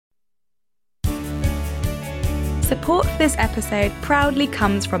Support for this episode proudly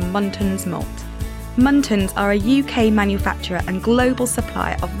comes from Muntons Malt. Muntons are a UK manufacturer and global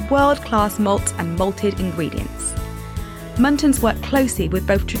supplier of world-class malts and malted ingredients. Muntons work closely with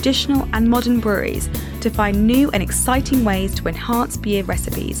both traditional and modern breweries to find new and exciting ways to enhance beer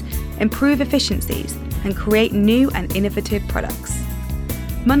recipes, improve efficiencies, and create new and innovative products.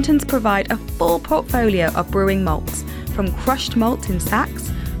 Muntons provide a full portfolio of brewing malts, from crushed malt in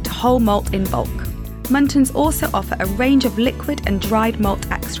sacks to whole malt in bulk. Muntons also offer a range of liquid and dried malt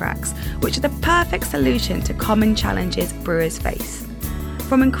extracts, which are the perfect solution to common challenges brewers face.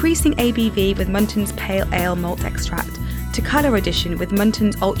 From increasing ABV with Muntons Pale Ale Malt Extract to colour addition with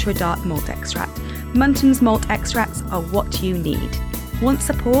Muntons Ultra Dark Malt Extract, Muntons malt extracts are what you need. Want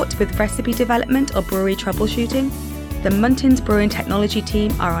support with recipe development or brewery troubleshooting? The Muntons Brewing Technology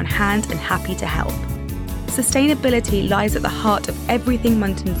team are on hand and happy to help. Sustainability lies at the heart of everything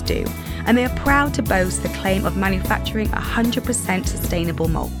Muntons do, and they are proud to boast the claim of manufacturing 100% sustainable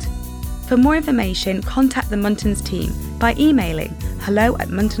malt. For more information, contact the Muntons team by emailing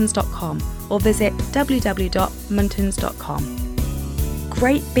hello@muntons.com or visit www.muntons.com.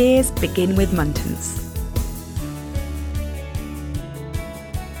 Great beers begin with Muntons.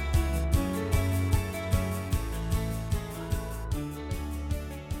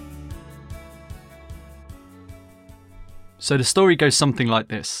 So the story goes something like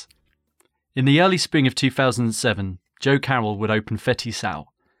this. In the early spring of 2007, Joe Carroll would open Fetty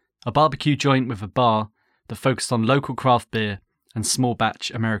Sal, a barbecue joint with a bar that focused on local craft beer and small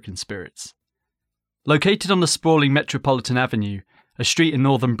batch American spirits. Located on the sprawling Metropolitan Avenue, a street in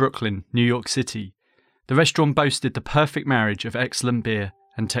northern Brooklyn, New York City, the restaurant boasted the perfect marriage of excellent beer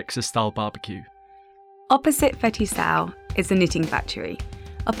and Texas-style barbecue. Opposite Fetty Sal is the Knitting Factory,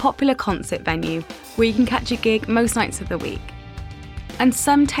 a popular concert venue where you can catch a gig most nights of the week. And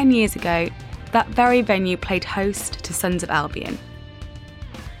some 10 years ago, that very venue played host to Sons of Albion.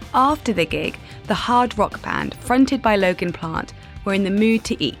 After the gig, the hard rock band, fronted by Logan Plant, were in the mood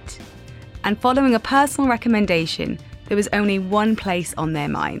to eat. And following a personal recommendation, there was only one place on their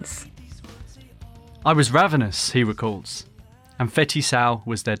minds. I was ravenous, he recalls, and Fetty Sal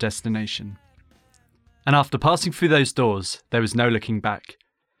was their destination. And after passing through those doors, there was no looking back.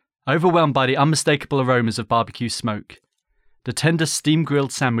 Overwhelmed by the unmistakable aromas of barbecue smoke, the tender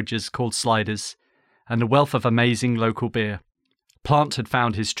steam-grilled sandwiches called sliders, and the wealth of amazing local beer, Plant had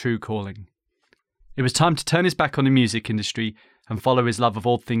found his true calling. It was time to turn his back on the music industry and follow his love of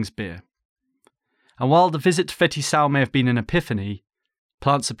all things beer. And while the visit to Fetty Sal may have been an epiphany,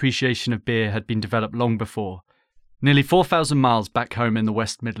 Plant's appreciation of beer had been developed long before, nearly 4,000 miles back home in the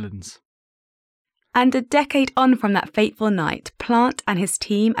West Midlands. And a decade on from that fateful night, Plant and his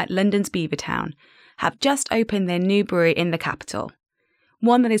team at London's Beavertown have just opened their new brewery in the capital,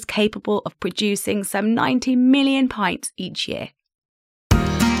 one that is capable of producing some 90 million pints each year.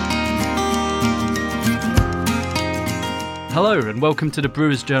 Hello and welcome to the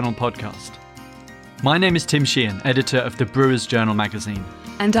Brewers Journal podcast. My name is Tim Sheehan, editor of the Brewers Journal magazine.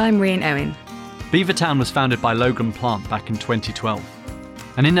 And I'm Rhian Owen. Beavertown was founded by Logan Plant back in 2012.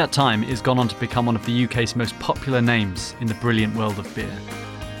 And in that time, it has gone on to become one of the UK's most popular names in the brilliant world of beer.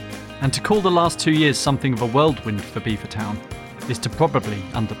 And to call the last 2 years something of a whirlwind for Beavertown is to probably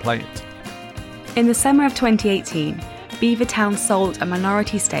underplay it. In the summer of 2018, Beavertown sold a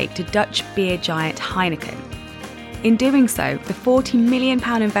minority stake to Dutch beer giant Heineken. In doing so, the £40 million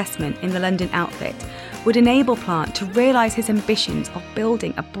investment in the London outfit would enable Plant to realise his ambitions of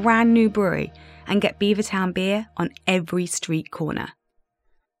building a brand new brewery and get Beavertown beer on every street corner.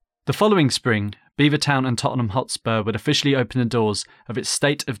 The following spring, Beavertown and Tottenham Hotspur would officially open the doors of its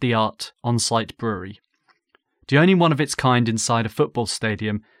state-of-the-art on-site brewery. The only one of its kind inside a football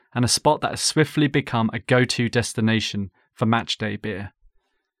stadium and a spot that has swiftly become a go-to destination for matchday beer.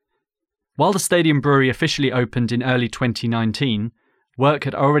 While the stadium brewery officially opened in early 2019, work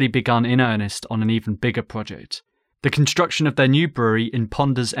had already begun in earnest on an even bigger project, the construction of their new brewery in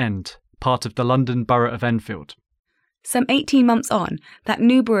Ponders End, part of the London Borough of Enfield. Some 18 months on, that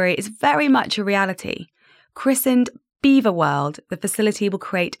new brewery is very much a reality. Christened Beaver World, the facility will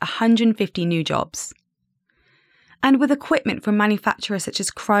create 150 new jobs. And with equipment from manufacturers such as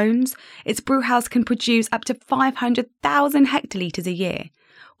Krones, its brewhouse can produce up to 500,000 hectolitres a year,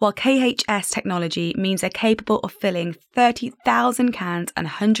 while KHS technology means they're capable of filling 30,000 cans and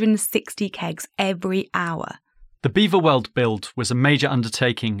 160 kegs every hour. The Beaver World build was a major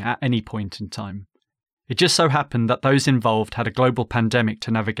undertaking at any point in time. It just so happened that those involved had a global pandemic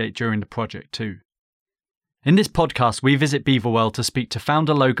to navigate during the project too. In this podcast, we visit Beaverworld to speak to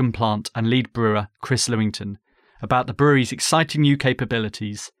founder Logan Plant and lead brewer Chris Lewington about the brewery's exciting new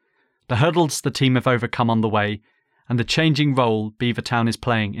capabilities, the hurdles the team have overcome on the way, and the changing role Beavertown is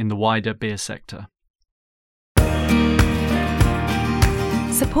playing in the wider beer sector.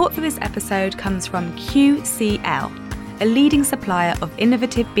 Support for this episode comes from QCL, a leading supplier of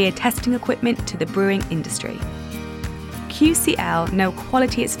innovative beer testing equipment to the brewing industry. QCL know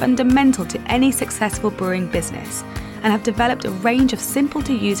quality is fundamental to any successful brewing business and have developed a range of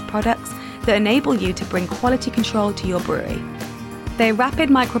simple-to-use products that enable you to bring quality control to your brewery. Their rapid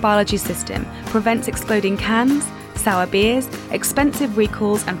microbiology system prevents exploding cans, sour beers, expensive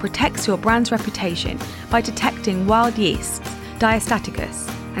recalls, and protects your brand's reputation by detecting wild yeasts, Diastaticus,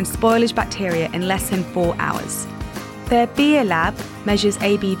 and spoilage bacteria in less than 4 hours. Their beer lab measures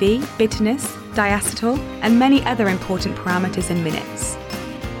ABV, bitterness, diacetyl, and many other important parameters in minutes.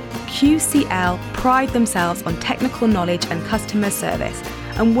 QCL pride themselves on technical knowledge and customer service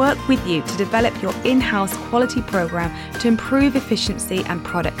and work with you to develop your in-house quality program to improve efficiency and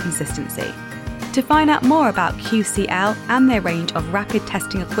product consistency. To find out more about QCL and their range of rapid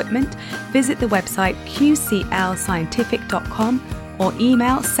testing equipment, visit the website qclscientific.com or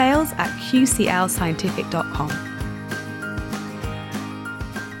email sales@qclscientific.com.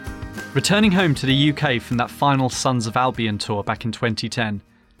 Returning home to the UK from that final Sons of Albion tour back in 2010,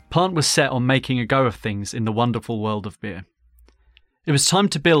 Plant was set on making a go of things in the wonderful world of beer. It was time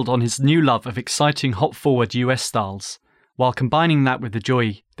to build on his new love of exciting hop-forward US styles, while combining that with the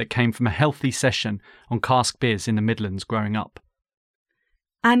joy that came from a healthy session on cask beers in the Midlands growing up.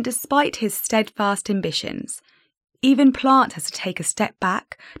 And despite his steadfast ambitions, even Plant has to take a step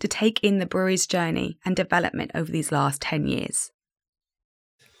back to take in the brewery's journey and development over these last 10 years.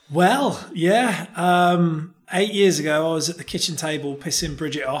 Well, yeah. 8 years ago, I was at the kitchen table pissing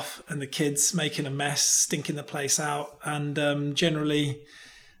Bridget off and the kids making a mess, stinking the place out, and generally,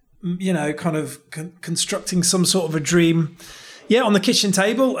 kind of constructing some sort of a dream, on the kitchen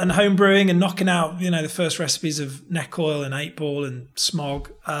table and home brewing and knocking out, the first recipes of Neck Oil and 8 Ball and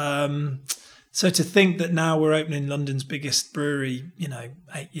Smog. So to think that now we're opening London's biggest brewery,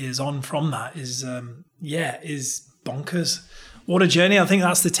 8 years on from that is bonkers. What a journey. I think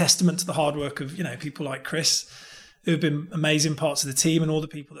that's the testament to the hard work of, people like Chris, who have been amazing parts of the team, and all the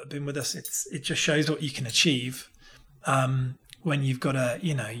people that have been with us. It just shows what you can achieve when you've got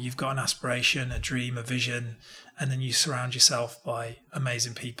you've got an aspiration, a dream, a vision, and then you surround yourself by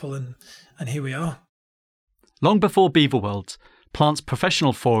amazing people, and here we are. Long before Beaverworld, Plant's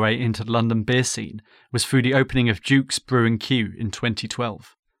professional foray into the London beer scene was through the opening of Duke's Brewing Q in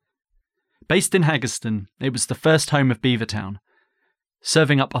 2012. Based in Haggerston, it was the first home of Beavertown.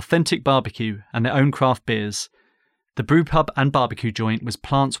 Serving up authentic barbecue and their own craft beers, the brewpub and barbecue joint was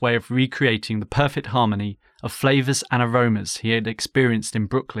Plant's way of recreating the perfect harmony of flavours and aromas he had experienced in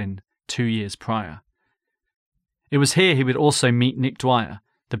Brooklyn 2 years prior. It was here he would also meet Nick Dwyer,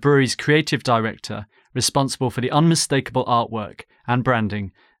 the brewery's creative director, responsible for the unmistakable artwork and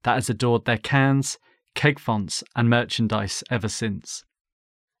branding that has adored their cans, keg fonts and merchandise ever since.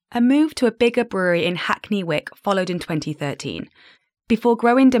 A move to a bigger brewery in Hackney Wick followed in 2013, before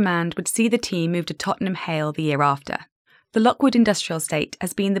growing demand would see the team move to Tottenham Hale the year after. The Lockwood Industrial Estate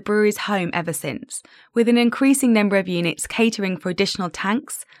has been the brewery's home ever since, with an increasing number of units catering for additional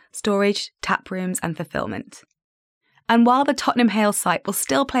tanks, storage, tap rooms and fulfilment. And while the Tottenham Hale site will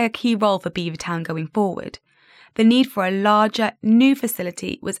still play a key role for Beavertown going forward, the need for a larger, new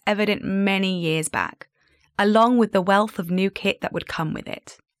facility was evident many years back, along with the wealth of new kit that would come with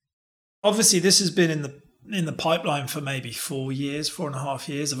it. Obviously, this has been in the pipeline for maybe 4.5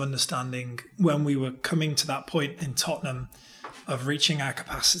 years of understanding when we were coming to that point in Tottenham of reaching our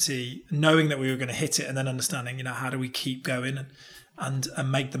capacity, knowing that we were going to hit it, and then understanding, how do we keep going and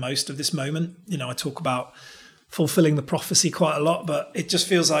make the most of this moment. I talk about fulfilling the prophecy quite a lot, but it just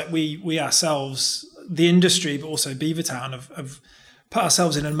feels like we ourselves, the industry, but also Beavertown, have put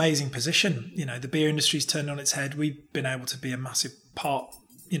ourselves in an amazing position. The beer industry's turned on its head. We've been able to be a massive part,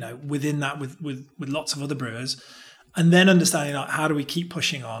 within that with lots of other brewers, and then understanding how do we keep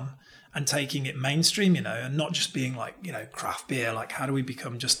pushing on and taking it mainstream, and not just being craft beer, how do we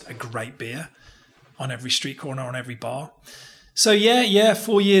become just a great beer on every street corner, on every bar. So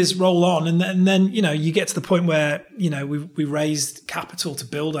 4 years roll on, and then you get to the point where we raised capital to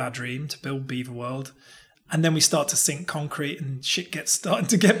build our dream, to build Beaverworld, and then we start to sink concrete and shit gets starting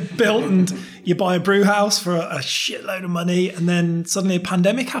to get built, and you buy a brew house for a shitload of money, and then suddenly a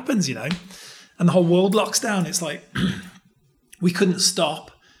pandemic happens, and the whole world locks down. It's like we couldn't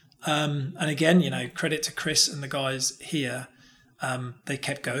stop, and again, credit to Chris and the guys here. They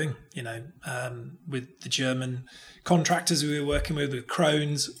kept going, with the German contractors we were working with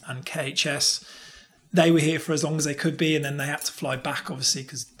Krones and KHS. they were here for as long as they could be, and then they had to fly back, obviously,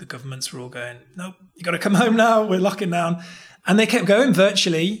 because the governments were all going, nope, you got to come home now, we're locking down. And they kept going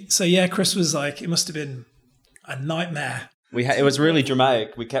virtually. So yeah, Chris was like, it must have been a nightmare. It was really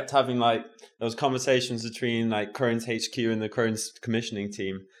dramatic. We kept having like those conversations between like Krones HQ and the Krones commissioning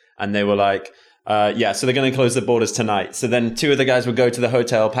team, and they were like, so they're going to close the borders tonight. So then 2 of the guys would go to the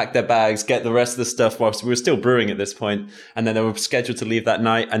hotel, pack their bags, get the rest of the stuff whilst we were still brewing at this point. And then they were scheduled to leave that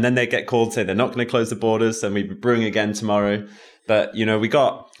night. And then they get called, say they're not going to close the borders. And we'd be brewing again tomorrow. But, you know, we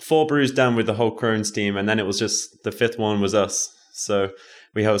got 4 brews done with the whole Krones team. And then it was just the 5th one was us. So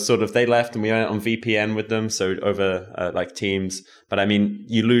we have they left and we went on VPN with them. So over like Teams. But I mean,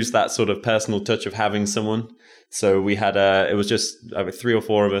 you lose that sort of personal touch of having someone. So we had it was just 3 or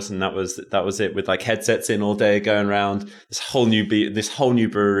 4 of us, and that was it, with like headsets in all day, going around this whole new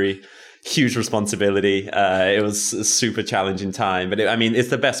brewery, huge responsibility. It was a super challenging time, but it's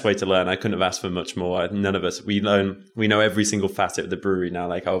the best way to learn. I couldn't have asked for much more. None of us, we know every single facet of the brewery now,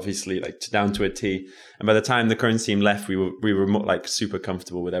 like obviously like down to a T. And by the time the Krones team left, we were more, like super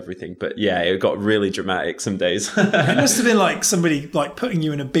comfortable with everything. But yeah, it got really dramatic some days. It must have been like somebody like putting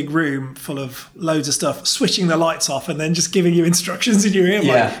you in a big room full of loads of stuff, switching the lights off, and then just giving you instructions in your ear,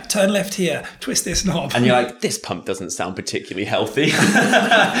 like turn left here, twist this knob. And you're like, this pump doesn't sound particularly healthy.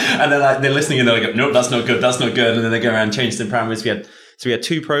 And they're listening and they're like, nope, that's not good. And then they go around and change the parameters. We had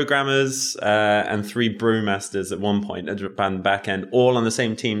 2 programmers and 3 brewmasters at one point at the back end, all on the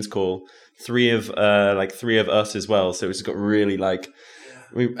same Teams call. 3 of us as well. So it's got really like,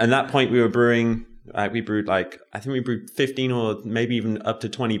 at that point we were brewing. We brewed 15 or maybe even up to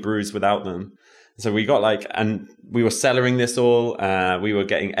 20 brews without them. So we got and we were cellaring this all. We were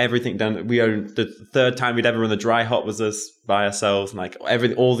getting everything done. The 3rd time we'd ever run the dry hop was us by ourselves.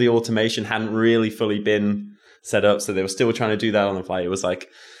 And all the automation hadn't really fully been set up. So they were still trying to do that on the fly. It was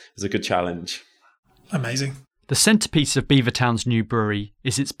a good challenge. Amazing. The centrepiece of Beavertown's new brewery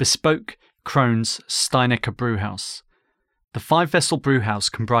is its bespoke Krones Steinecker brewhouse. The 5-vessel brewhouse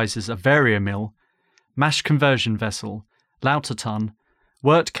comprises a vario mill, mash conversion vessel, lauter tun,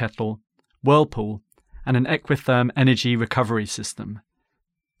 wort kettle, whirlpool, and an Equitherm energy recovery system.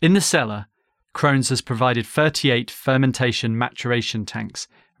 In the cellar, Krones has provided 38 fermentation maturation tanks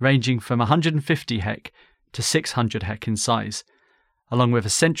ranging from 150 hec to 600 hec in size, along with a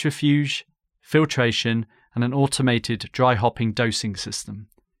centrifuge, filtration, and an automated dry hopping dosing system.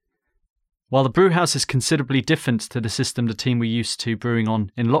 While the brewhouse is considerably different to the system the team were used to brewing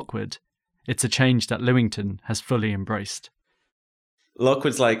on in Lockwood, it's a change that Lewington has fully embraced.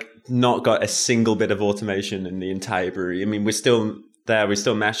 Lockwood's not got a single bit of automation in the entire brewery. I mean, we're still there. We're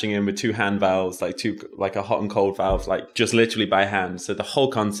still mashing in with 2 hand valves, a hot and cold valve, just literally by hand. So the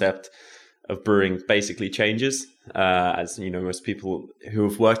whole concept of brewing basically changes. As you know, most people who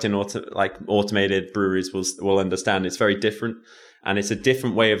have worked in automated breweries will understand. It's very different. And it's a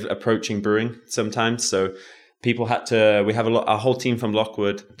different way of approaching brewing sometimes. So we have a whole team from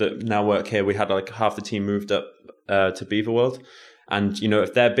Lockwood that now work here. We had half the team moved up to Beaverworld. And, you know,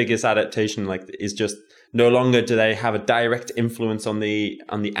 if their biggest adaptation is just no longer do they have a direct influence on the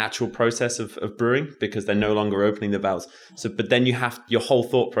actual process of brewing, because they're no longer opening the valves. So, but then your whole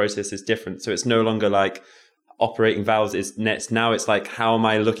thought process is different. So it's no longer operating valves is next. Now it's how am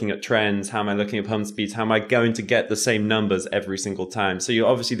I looking at trends? How am I looking at pump speeds? How am I going to get the same numbers every single time? So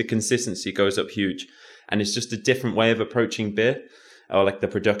obviously the consistency goes up huge, and it's just a different way of approaching beer, or the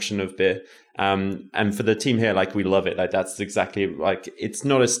production of beer. And for the team here, we love it. That's exactly it's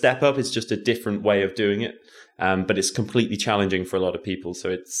not a step up. It's just a different way of doing it. But it's completely challenging for a lot of people.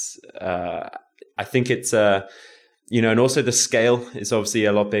 So it's, I think it's, and also the scale is obviously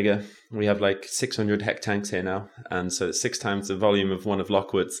a lot bigger. We have 600 hec tanks here now. And so it's 6 times the volume of one of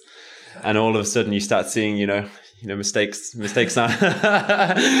Lockwood's. And all of a sudden you start seeing, mistakes are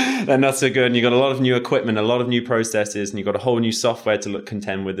they're not so good. And you've got a lot of new equipment, a lot of new processes, and you've got a whole new software to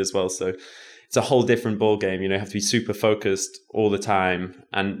contend with as well. So it's a whole different ball game. You have to be super focused all the time.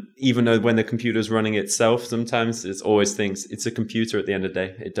 And even though when the computer's running itself, sometimes it's always thinks it's a computer at the end of the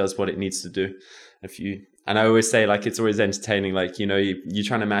day. It does what it needs to do. And I always say, it's always entertaining. You're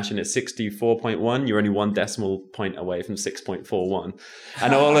trying to mash in at 64.1, you're only 1 decimal point away from 6.41.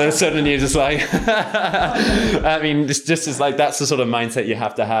 And all of a sudden you're just I mean, this just is that's the sort of mindset you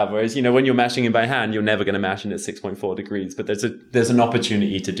have to have. Whereas, when you're mashing in by hand, you're never going to mash in at 6.4 degrees. But there's an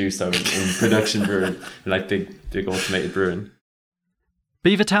opportunity to do so in production brewing, big automated brewing.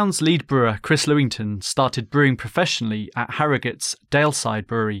 Beavertown's lead brewer, Chris Lewington, started brewing professionally at Harrogate's Daleside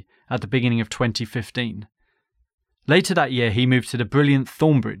Brewery at the beginning of 2015. Later that year, he moved to the brilliant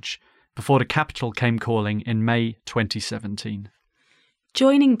Thornbridge before the capital came calling in May 2017.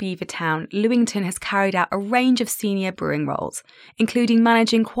 Joining Beavertown, Lewington has carried out a range of senior brewing roles, including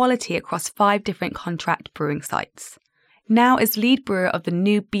managing quality across 5 different contract brewing sites. Now as lead brewer of the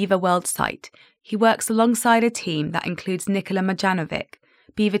new Beaverworld site, he works alongside a team that includes Nikola Marjanovic,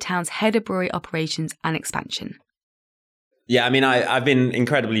 Beavertown's head of brewery operations and expansion. Yeah, I mean, I've been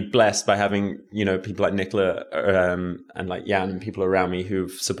incredibly blessed by having, people like Nicola and like Jan and people around me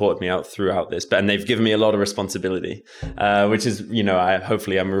who've supported me out throughout this. And they've given me a lot of responsibility, which is,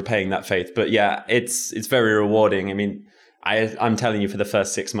 hopefully I'm repaying that faith. But yeah, it's very rewarding. I mean, I'm telling you, for the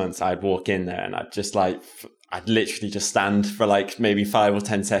first 6 months, I'd walk in there and I'd literally just stand for like maybe 5 or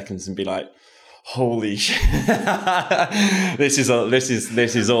 10 seconds and be like, holy shit, this is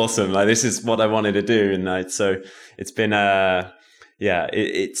awesome. Like, this is what I wanted to do. And so it's been,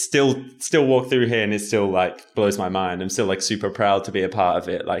 it's still walk through here and it still like blows my mind. I'm still like super proud to be a part of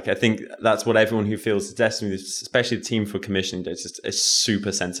it. Like, I think that's what everyone who feels the Destiny, especially the team for commissioning, there's just a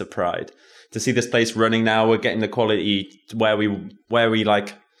super sense of pride to see this place running now. We're getting the quality where we need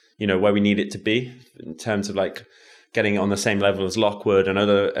it to be in terms of like getting it on the same level as Lockwood and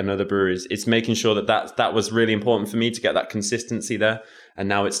other breweries. It's making sure that was really important for me to get that consistency there. And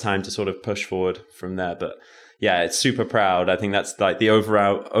now it's time to sort of push forward from there. But yeah, it's super proud. I think that's like the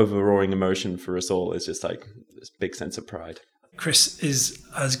overroaring emotion for us all is just like this big sense of pride. Chris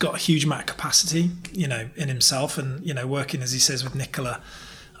has got a huge amount of capacity, in himself, and, working, as he says, with Nicola,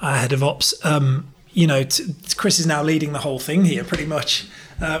 our head of ops. Chris is now leading the whole thing here pretty much,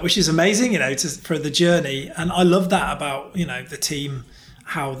 which is amazing, for the journey. And I love that about, the team,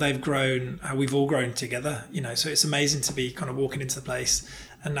 how they've grown, how we've all grown together, so it's amazing to be kind of walking into the place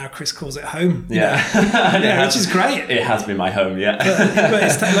and now Chris calls it home. Yeah, which is great. It has been my home, yeah. but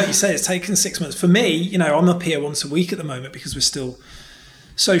it's, like you say, it's taken 6 months. For me, I'm up here once a week at the moment because we're still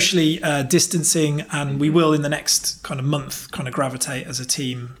socially distancing, and we will in the next kind of month kind of gravitate as a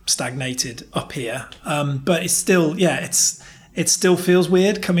team stagnated up here. But it's still, it still feels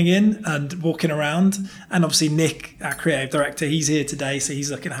weird coming in and walking around. And obviously Nick, our creative director, he's here today, so he's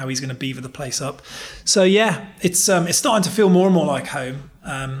looking at how he's going to beaver the place up. So yeah, it's starting to feel more and more like home.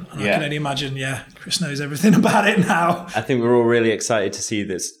 And I can only imagine, Chris knows everything about it now. I think we're all really excited to see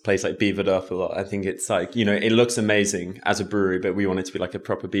this place like beavered up a lot. I think it's like, it looks amazing as a brewery, but we want it to be like a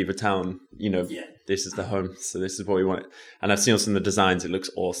proper beaver town. This is the home, so this is what we want. And I've seen some of the designs, it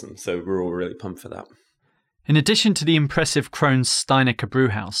looks awesome. So we're all really pumped for that. In addition to the impressive Krohn's Steinecker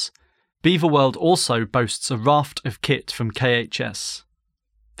brewhouse, Beaverworld also boasts a raft of kit from KHS.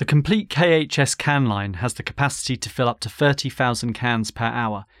 The complete KHS can line has the capacity to fill up to 30,000 cans per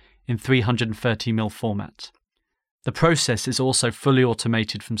hour in 330ml format. The process is also fully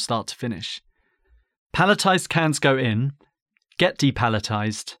automated from start to finish. Palletized cans go in, get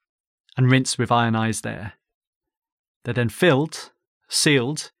depalletized, and rinsed with ionized air. They're then filled,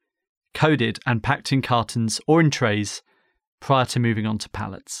 sealed, coded and packed in cartons or in trays prior to moving on to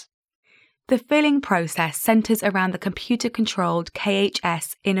pallets. The filling process centres around the computer-controlled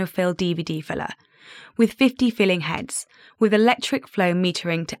KHS InnoFill DVD filler, with 50 filling heads, with electric flow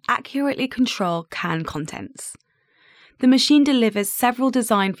metering to accurately control can contents. The machine delivers several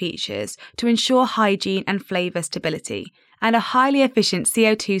design features to ensure hygiene and flavour stability, and a highly efficient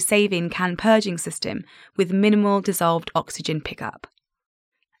CO2-saving can purging system with minimal dissolved oxygen pickup.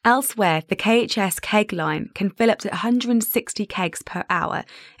 Elsewhere, the KHS keg line can fill up to 160 kegs per hour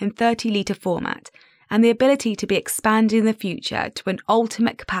in 30-litre format, and the ability to be expanded in the future to an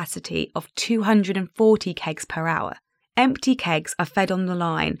ultimate capacity of 240 kegs per hour. Empty kegs are fed on the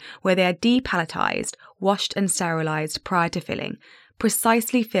line, where they are depalletized, washed and sterilised prior to filling,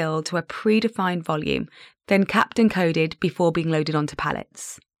 precisely filled to a predefined volume, then capped and coded before being loaded onto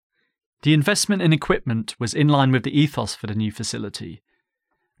pallets. The investment in equipment was in line with the ethos for the new facility,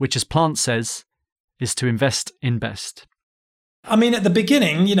 which, as Plant says, is to invest in best. I mean, at the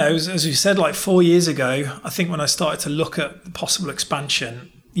beginning, as you said, like 4 years ago, I think when I started to look at the possible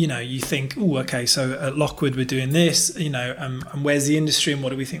expansion, you think, okay, so at Lockwood we're doing this, and where's the industry and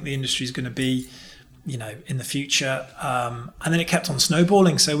what do we think the industry is going to be, in the future? And then it kept on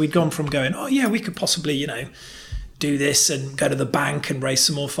snowballing. So we'd gone from going, we could possibly, do this and go to the bank and raise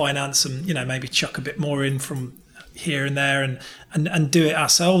some more finance and, maybe chuck a bit more in from here and there and do it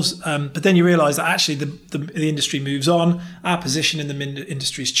ourselves. But then you realise that actually the industry moves on. Our position in the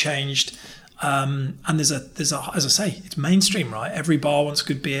industry's changed. And there's a as I say, it's mainstream, right? Every bar wants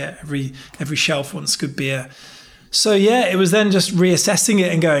good beer. Every shelf wants good beer. So yeah, it was then just reassessing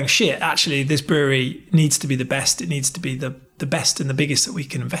it and going, shit, actually this brewery needs to be the best. It needs to be the best and the biggest that we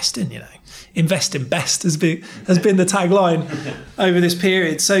can invest in, invest in best has been the tagline over this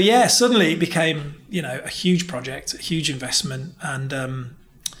period. So yeah, suddenly it became, a huge project, a huge investment,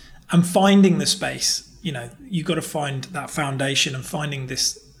 and finding the space, you've got to find that foundation, and finding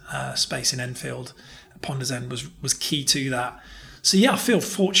this space in Enfield, Ponders End was key to that. So yeah, I feel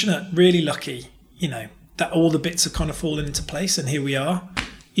fortunate, really lucky, that all the bits are kind of fallen into place, and here we are.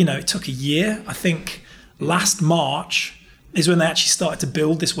 It took a year. I think last March is when they actually started to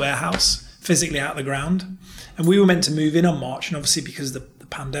build this warehouse physically out of the ground. And we were meant to move in on March, and obviously because of the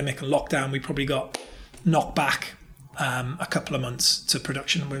pandemic and lockdown, we probably got knocked back a couple of months to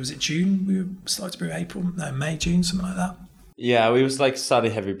production. Where was it, June? We started to brew May, June, something like that. Yeah, we was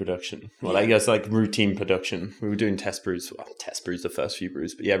started heavy production. Well, I guess routine production. We were doing test brews the first few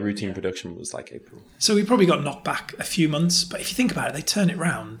brews, but yeah, routine production was April. So we probably got knocked back a few months, but if you think about it, they turned it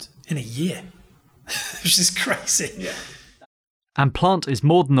around in a year, which is crazy. Yeah. And Plant is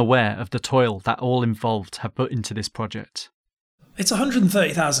more than aware of the toil that all involved have put into this project. It's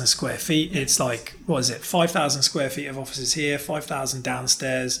 130,000 square feet. It's 5,000 square feet of offices here, 5,000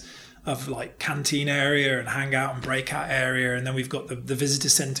 downstairs of canteen area and hangout and breakout area. And then we've got the visitor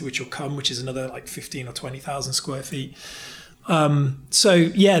centre, which will come, which is another 15 or 20,000 square feet. So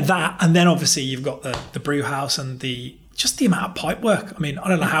yeah, that. And then obviously you've got the brew house and just the amount of pipe work. I mean, I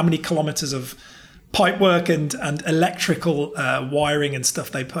don't know how many kilometres of pipe work and electrical wiring and stuff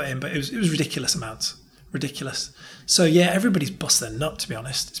they put in, but it was ridiculous amounts. Ridiculous. So yeah, everybody's bust their nut, to be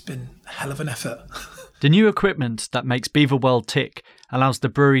honest. It's been a hell of an effort. The new equipment that makes Beaverworld tick allows the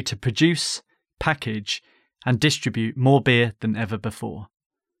brewery to produce, package, and distribute more beer than ever before.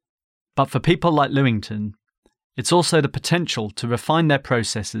 But for people like Lewington, it's also the potential to refine their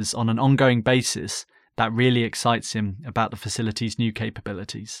processes on an ongoing basis that really excites him about the facility's new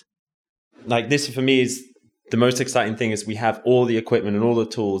capabilities. This for me is the most exciting thing, is we have all the equipment and all the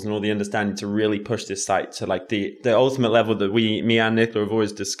tools and all the understanding to really push this site to the ultimate level that me and Nicola have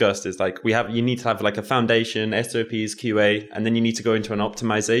always discussed is you need to have a foundation, SOPs, QA, and then you need to go into an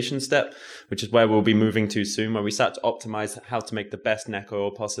optimization step, which is where we'll be moving to soon, where we start to optimize how to make the best neck oil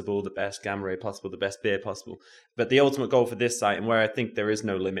possible, the best gamma ray possible, the best beer possible. But the ultimate goal for this site, and where I think there is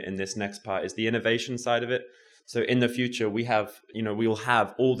no limit in this next part, is the innovation side of it. So in the future, we will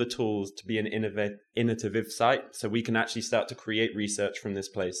have all the tools to be an innovative site, so we can actually start to create research from this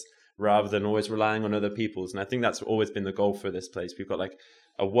place rather than always relying on other people's. And I think that's always been the goal for this place. We've got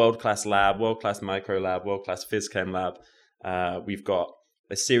a world-class lab, world-class micro lab, world-class phys-chem lab. We've got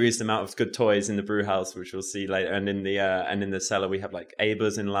a serious amount of good toys in the brew house, which we'll see later. And in the cellar, we have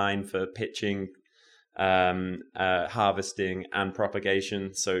ABAs in line for pitching, harvesting and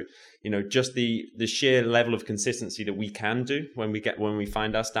propagation. So just the sheer level of consistency that we can do when we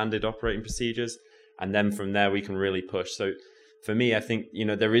find our standard operating procedures, and then from there we can really push. So for me, I think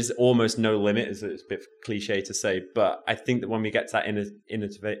there is almost no limit. It's a bit cliche to say, but I think that when we get to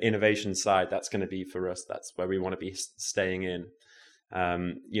that innovation side, that's going to be for us. That's where we want to be staying in.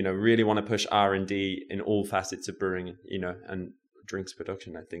 Really want to push R&D in all facets of brewing, and drinks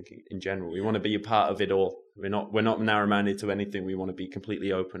production. I think in general, we want to be a part of it all. We're not narrow-minded to anything. We want to be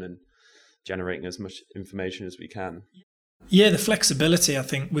completely open and generating as much information as we can. Yeah, the flexibility, I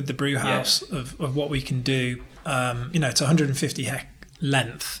think, with the brew house of what we can do. It's 150 hect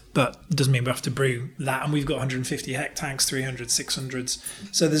length, but it doesn't mean we have to brew that. And we've got 150 hect tanks, 300, 600s.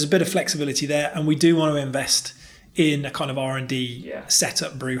 So there's a bit of flexibility there. And we do want to invest in a kind of R&D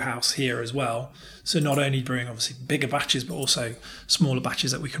setup brew house here as well. So not only brewing obviously bigger batches, but also smaller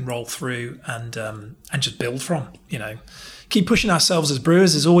batches that we can roll through and just build from. Keep pushing ourselves as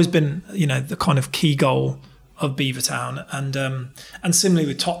brewers has always been the kind of key goal of Beavertown, and similarly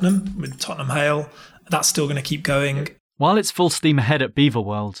with Tottenham Hale, that's still going to keep going. While it's full steam ahead at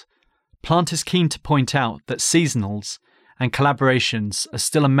Beaverworld, Plant is keen to point out that seasonals and collaborations are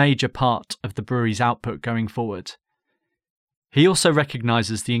still a major part of the brewery's output going forward. He also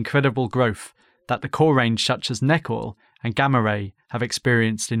recognises the incredible growth that the core range such as neck oil and gamma ray have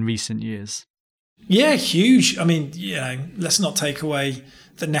experienced in recent years. Yeah, huge. I mean, let's not take away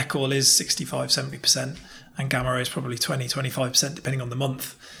that neck oil is 65-70% and gamma ray is probably 20-25% depending on the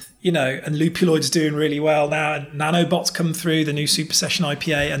month. And Lupuloid's doing really well now, and Nanobot's come through, the new Super Session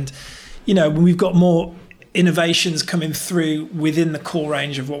IPA, and when we've got more innovations coming through within the core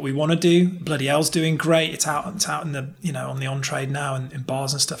range of what we want to do. Bloody Hell's doing great. It's out in the on the on trade now and in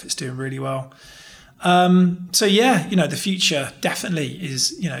bars and stuff. It's doing really well. So yeah, the future definitely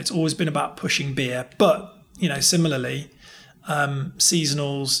is. It's always been about pushing beer, but similarly,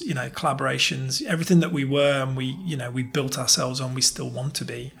 seasonals, collaborations, everything that we were and we built ourselves on, we still want to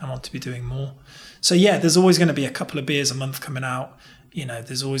be and want to be doing more. So yeah, there's always going to be a couple of beers a month coming out.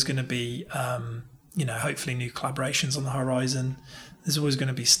 There's always going to be, hopefully new collaborations on the horizon. There's always going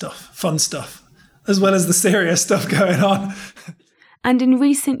to be fun stuff, as well as the serious stuff going on. And in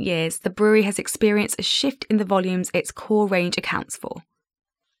recent years, the brewery has experienced a shift in the volumes its core range accounts for.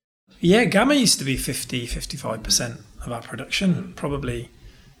 Yeah, Gamma used to be 55% of our production, probably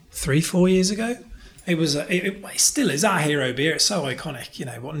 3-4 years ago. It still is our hero beer. It's so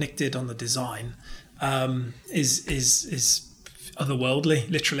iconic. What Nick did on the design is otherworldly,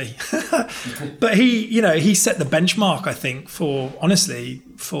 literally. But he set the benchmark, I think,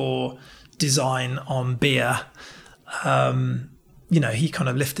 for design on beer. He kind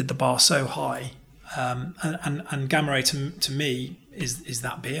of lifted the bar so high. And Gamma Ray to me is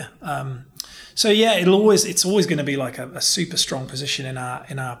that beer. So yeah, it's always going to be like a super strong position in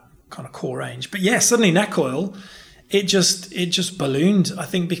our kind of core range. But yeah, suddenly Neck Oil, it just ballooned. I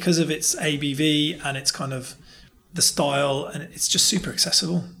think because of its ABV and its kind of the style, and it's just super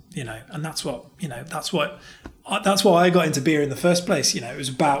accessible. And that's why I got into beer in the first place. It was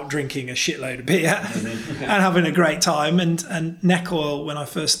about drinking a shitload of beer and having a great time. And Neck Oil, when I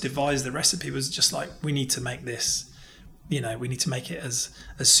first devised the recipe, was just like, we need to make this. We need to make it as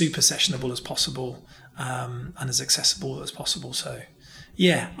super sessionable as possible and as accessible as possible. So,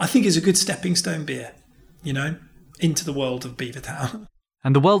 yeah, I think it's a good stepping stone beer, into the world of Beavertown.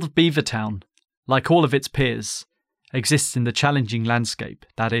 And the world of Beavertown, like all of its peers, exists in the challenging landscape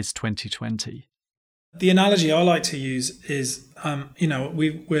that is 2020. The analogy I like to use is,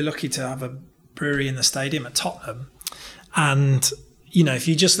 we're lucky to have a brewery in the stadium at Tottenham. And, if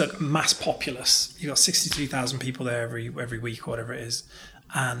you just look mass populace, you've got 62,000 people there every week or whatever it is.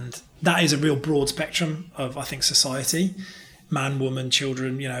 And that is a real broad spectrum of, I think, society. Man, woman,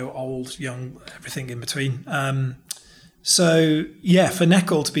 children, old, young, everything in between. So, yeah, for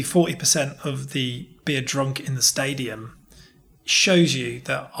Neck Oil to be 40% of the beer drunk in the stadium shows you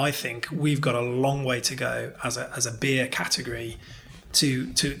that I think we've got a long way to go as a beer category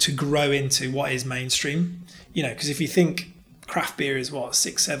to grow into what is mainstream. Because if you think craft beer is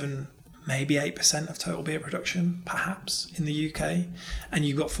 6, 7, maybe 8% of total beer production, perhaps, in the UK, and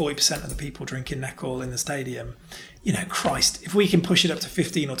you've got 40% of the people drinking Neck Oil in the stadium, Christ, if we can push it up to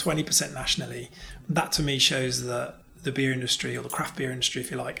 15 or 20% nationally, that to me shows that the beer industry, or the craft beer industry, if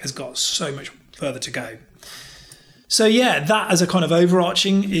you like, has got so much further to go. So yeah, that as a kind of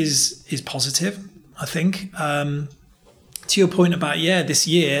overarching is positive, I think. To your point about this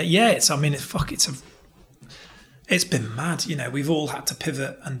year, it's been mad. We've all had to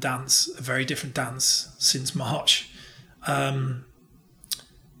pivot and dance a very different dance since March.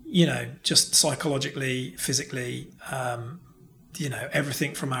 Just psychologically, physically,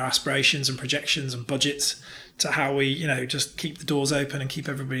 everything from our aspirations and projections and budgets to how we, just keep the doors open and keep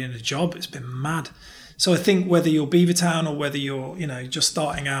everybody in a job. It's been mad. So I think whether you're Beavertown or whether you're, just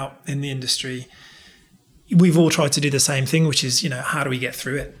starting out in the industry, we've all tried to do the same thing, which is, how do we get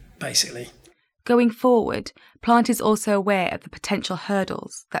through it, basically. Going forward, Plant is also aware of the potential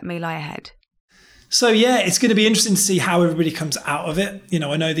hurdles that may lie ahead. So yeah, it's going to be interesting to see how everybody comes out of it.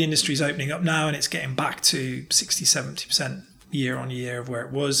 I know the industry's opening up now and it's getting back to 60-70% year on year of where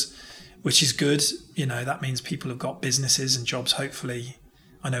it was, which is good. That means people have got businesses and jobs, hopefully.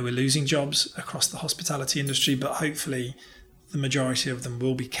 I know we're losing jobs across the hospitality industry, but hopefully the majority of them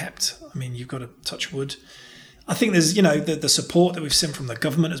will be kept. I mean, you've got to touch wood. I think there's, the support that we've seen from the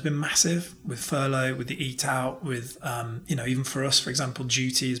government has been massive with furlough, with the eat out, with, even for us, for example,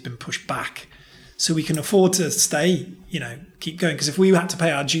 duty has been pushed back. So we can afford to stay, keep going. Because if we had to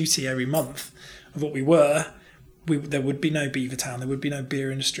pay our duty every month of what we were, there would be no Beavertown, there would be no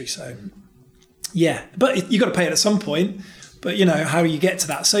beer industry. So, yeah, but you got to pay it at some point. But, how you get to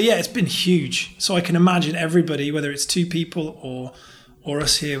that. So, yeah, it's been huge. So I can imagine everybody, whether it's 2 people or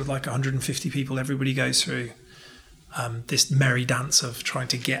us here with like 150 people, everybody goes through this merry dance of trying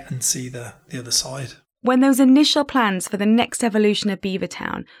to get and see the other side. When those initial plans for the next evolution of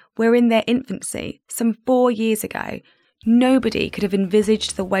Beavertown were in their infancy, some 4 years ago, nobody could have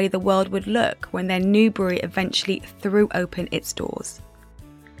envisaged the way the world would look when their new brewery eventually threw open its doors.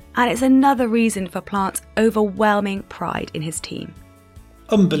 And it's another reason for Plant's overwhelming pride in his team.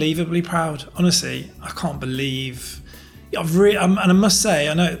 Unbelievably proud. Honestly, I can't believe... and I must say,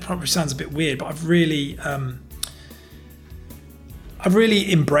 I know it probably sounds a bit weird, but I've really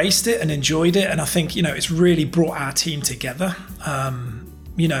embraced it and enjoyed it. And I think, it's really brought our team together.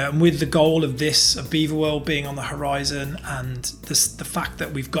 and with the goal of Beaver World being on the horizon, and the fact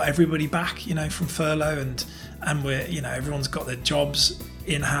that we've got everybody back, from furlough, and we're, everyone's got their jobs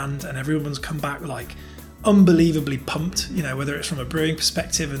in hand, and everyone's come back like unbelievably pumped, whether it's from a brewing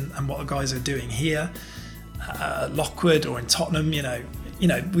perspective and what the guys are doing here, Lockwood or in Tottenham,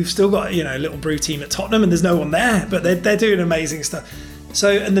 we've still got, a little brew team at Tottenham, and there's no one there, but they're doing amazing stuff.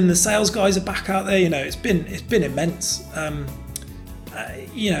 So, and then the sales guys are back out there, it's been immense.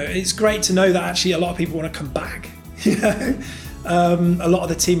 It's great to know that actually a lot of people want to come back. A lot of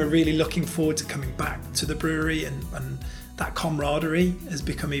the team are really looking forward to coming back to the brewery, and that camaraderie has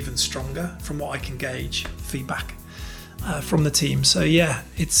become even stronger from what I can gauge feedback from the team. So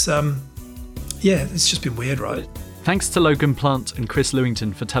it's just been weird, right? Thanks to Logan Plant and Chris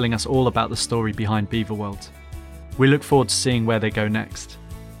Lewington for telling us all about the story behind Beaver World. We look forward to seeing where they go next.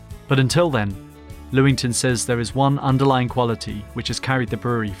 But until then, Lewington says there is one underlying quality which has carried the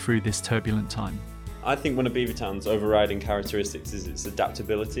brewery through this turbulent time. I think one of Beavertown's overriding characteristics is its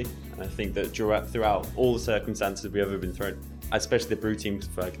adaptability, and I think that throughout all the circumstances we've ever been thrown, especially the brew team,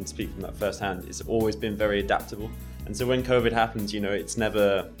 if I can speak from that firsthand, it's always been very adaptable. And so when COVID happens, it's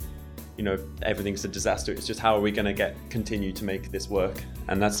never, everything's a disaster. It's just how are we going to continue to make this work?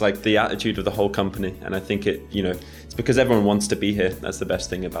 And that's like the attitude of the whole company. And I think it's because everyone wants to be here. That's the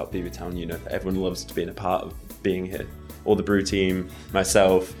best thing about Beavertown. Everyone loves to be a part of being here. All the brew team,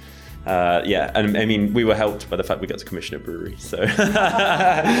 myself. And I mean, we were helped by the fact we got to commission a brewery. So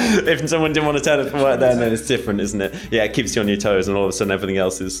if someone didn't want to turn up for work then it's different, isn't it? Yeah, it keeps you on your toes, and all of a sudden everything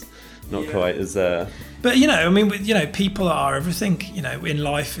else is not quite as... But, people are everything, in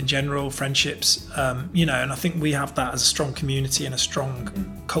life in general, friendships, and I think we have that as a strong community and a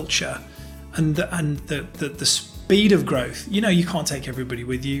strong culture. And the speed of growth, you can't take everybody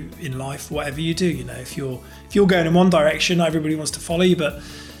with you in life, whatever you do. If you're going in one direction, not everybody wants to follow you, but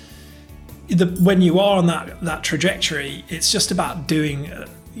when you are on that trajectory, it's just about doing,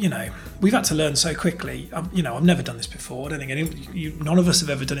 we've had to learn so quickly. I've never done this before. I don't think none of us have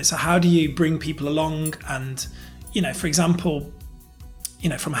ever done it. So how do you bring people along? And, for example,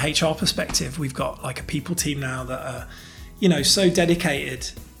 from a HR perspective, we've got like a people team now that are, so dedicated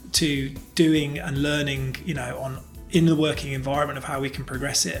to doing and learning, in the working environment of how we can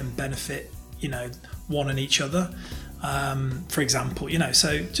progress it and benefit, one and each other. For example,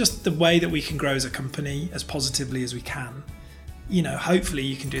 so just the way that we can grow as a company as positively as we can, hopefully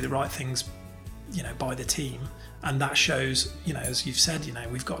you can do the right things, by the team. And that shows, as you've said,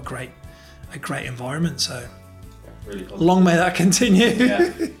 we've got a great environment. So really long may that continue.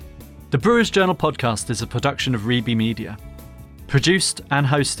 Yeah. The Brewers Journal podcast is a production of Reby Media, produced and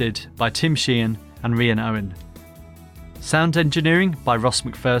hosted by Tim Sheehan and Rhian Owen. Sound engineering by Ross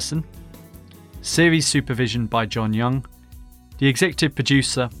McPherson. Series supervision by John Young. The executive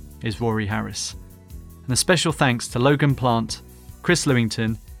producer is Rory Harris. And a special thanks to Logan Plant, Chris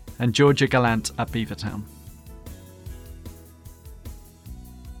Lewington and Georgia Gallant at Beavertown.